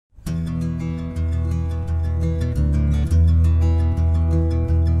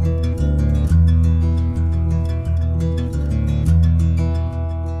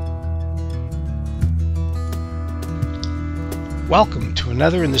Welcome to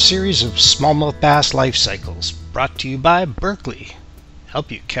another in the series of smallmouth bass life cycles, brought to you by Berkeley. Help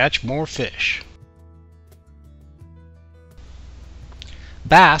you catch more fish.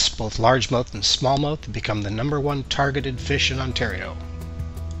 Bass, both largemouth and smallmouth, have become the #1 targeted fish in Ontario.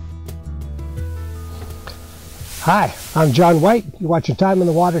 Hi, I'm John Whyte. You're watching Time in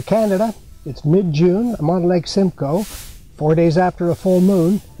the Water Canada. It's mid-June. I'm on Lake Simcoe, 4 days after a full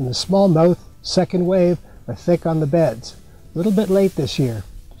moon, and the smallmouth second wave are thick on the beds. A little bit late this year.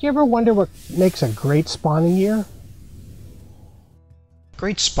 Do you ever wonder what makes a great spawning year?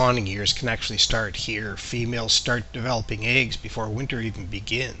 Great spawning years can actually start here. Females start developing eggs before winter even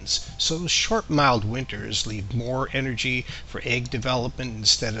begins. So short, mild winters leave more energy for egg development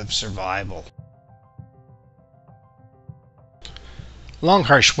instead of survival. Long,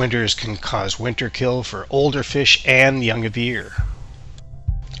 harsh winters can cause winter kill for older fish and young of year.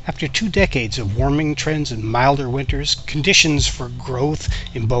 After 2 decades of warming trends and milder winters, conditions for growth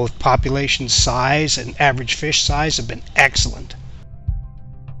in both population size and average fish size have been excellent.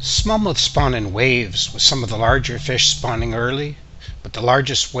 Smallmouth spawn in waves, with some of the larger fish spawning early, but the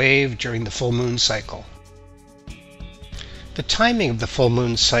largest wave during the full moon cycle. The timing of the full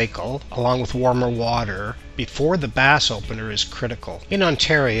moon cycle, along with warmer water, before the bass opener is critical. In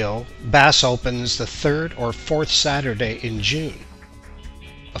Ontario, bass opens the 3rd or 4th Saturday in June.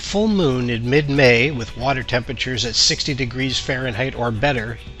 A full moon in mid-May with water temperatures at 60 degrees Fahrenheit or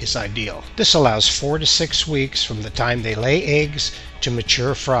better is ideal. This allows 4 to 6 weeks from the time they lay eggs to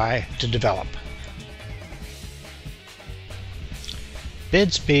mature fry to develop.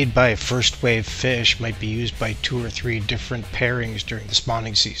 Beds made by first wave fish might be used by 2 or 3 different pairings during the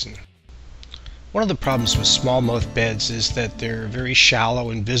spawning season. One of the problems with smallmouth beds is that they're very shallow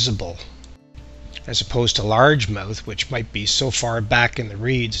and visible, as opposed to largemouth, which might be so far back in the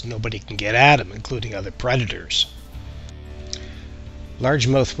reeds nobody can get at them, including other predators.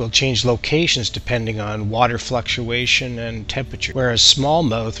 Largemouth will change locations depending on water fluctuation and temperature, whereas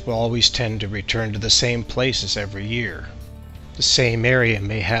smallmouth will always tend to return to the same places every year. The same area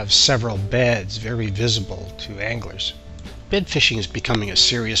may have several beds very visible to anglers. Bed fishing is becoming a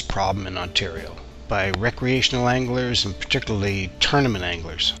serious problem in Ontario by recreational anglers and particularly tournament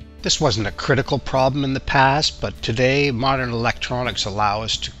anglers. This wasn't a critical problem in the past, but today modern electronics allow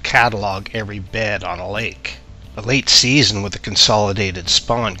us to catalog every bed on a lake. A late season with a consolidated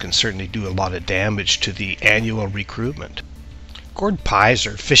spawn can certainly do a lot of damage to the annual recruitment. Gord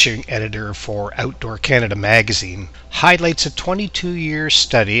Pyzer, fishing editor for Outdoor Canada magazine, highlights a 22-year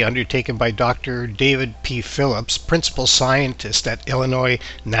study undertaken by Dr. David P. Phillips, principal scientist at Illinois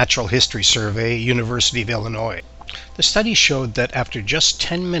Natural History Survey, University of Illinois. The study showed that after just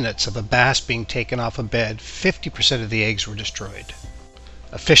 10 minutes of a bass being taken off a bed, 50% of the eggs were destroyed.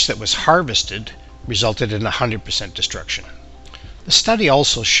 A fish that was harvested resulted in 100% destruction. The study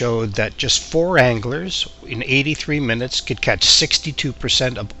also showed that just 4 anglers in 83 minutes could catch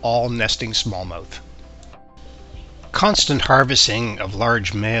 62% of all nesting smallmouth. Constant harvesting of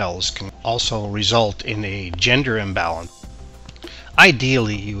large males can also result in a gender imbalance.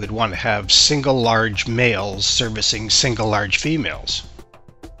 Ideally, you would want to have single large males servicing single large females.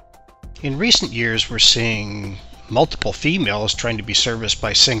 In recent years, we're seeing multiple females trying to be serviced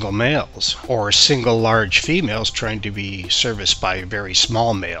by single males, or single large females trying to be serviced by very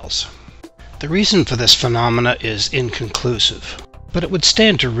small males. The reason for this phenomena is inconclusive, but it would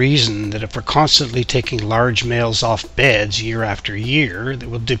stand to reason that if we're constantly taking large males off beds year after year, that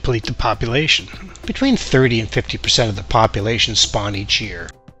will deplete the population. Between 30 and 50% of the population spawn each year.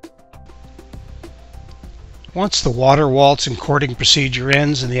 Once the water waltz and courting procedure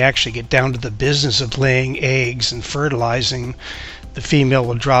ends and they actually get down to the business of laying eggs and fertilizing, the female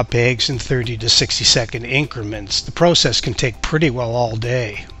will drop eggs in 30 to 60 second increments. The process can take pretty well all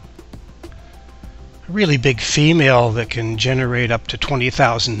day. A really big female that can generate up to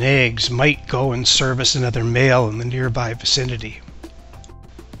 20,000 eggs might go and service another male in the nearby vicinity.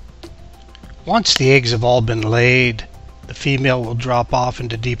 Once the eggs have all been laid, the female will drop off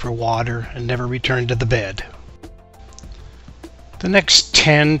into deeper water and never return to the bed. The next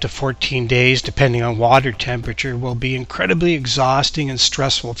 10 to 14 days, depending on water temperature, will be incredibly exhausting and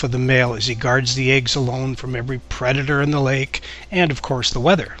stressful for the male as he guards the eggs alone from every predator in the lake and, of course, the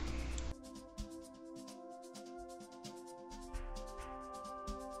weather.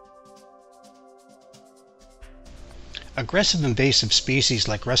 Aggressive invasive species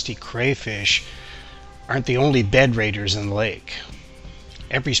like rusty crayfish aren't the only bed raiders in the lake.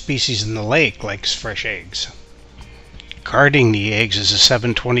 Every species in the lake likes fresh eggs. Guarding the eggs is a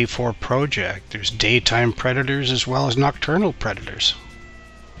 7/24 project. There's daytime predators as well as nocturnal predators.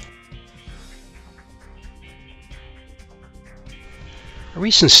 A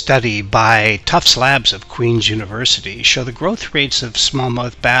recent study by Tufts Labs of Queen's University show the growth rates of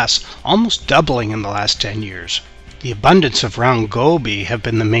smallmouth bass almost doubling in the last 10 years. The abundance of round goby have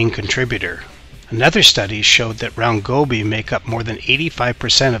been the main contributor. Another study showed that round goby make up more than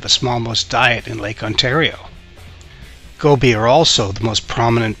 85% of a smallmouth's diet in Lake Ontario. Goby are also the most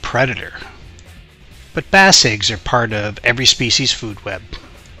prominent predator. But bass eggs are part of every species' food web.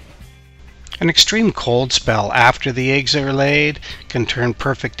 An extreme cold spell after the eggs are laid can turn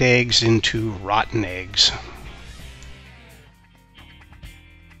perfect eggs into rotten eggs.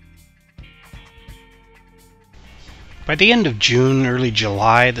 By the end of June, early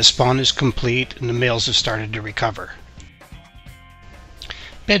July, the spawn is complete and the males have started to recover.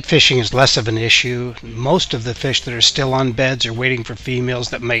 Bed fishing is less of an issue. Most of the fish that are still on beds are waiting for females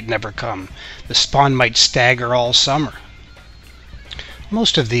that might never come. The spawn might stagger all summer.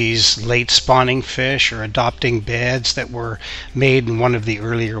 Most of these late spawning fish are adopting beds that were made in one of the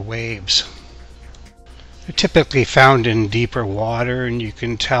earlier waves. They're typically found in deeper water, and you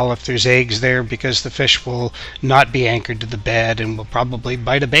can tell if there's eggs there because the fish will not be anchored to the bed and will probably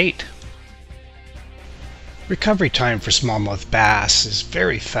bite a bait. Recovery time for smallmouth bass is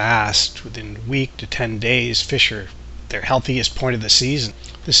very fast. Within a week to 10 days, fish are at their healthiest point of the season.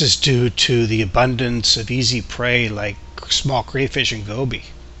 This is due to the abundance of easy prey like small crayfish and goby.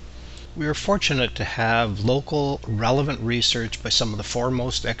 We are fortunate to have local, relevant research by some of the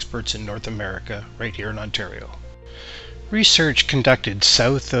foremost experts in North America right here in Ontario. Research conducted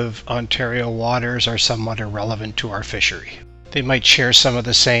south of Ontario waters are somewhat irrelevant to our fishery. They might share some of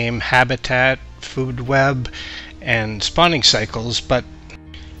the same habitat, food web, and spawning cycles, but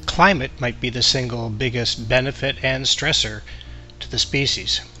climate might be the single biggest benefit and stressor to the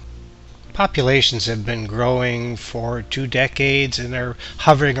species. Populations have been growing for 2 decades and are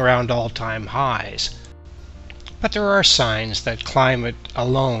hovering around all-time highs. But there are signs that climate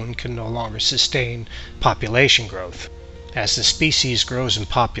alone can no longer sustain population growth. As the species grows in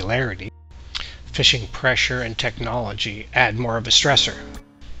popularity, fishing pressure and technology add more of a stressor.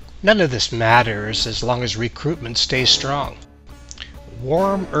 None of this matters as long as recruitment stays strong.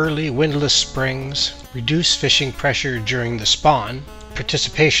 Warm, early, windless springs, reduced fishing pressure during the spawn,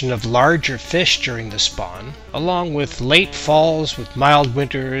 participation of larger fish during the spawn, along with late falls with mild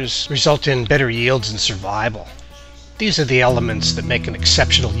winters, result in better yields and survival. These are the elements that make an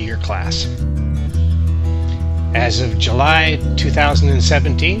exceptional year class. As of July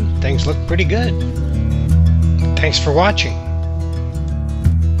 2017, things look pretty good. Thanks for watching.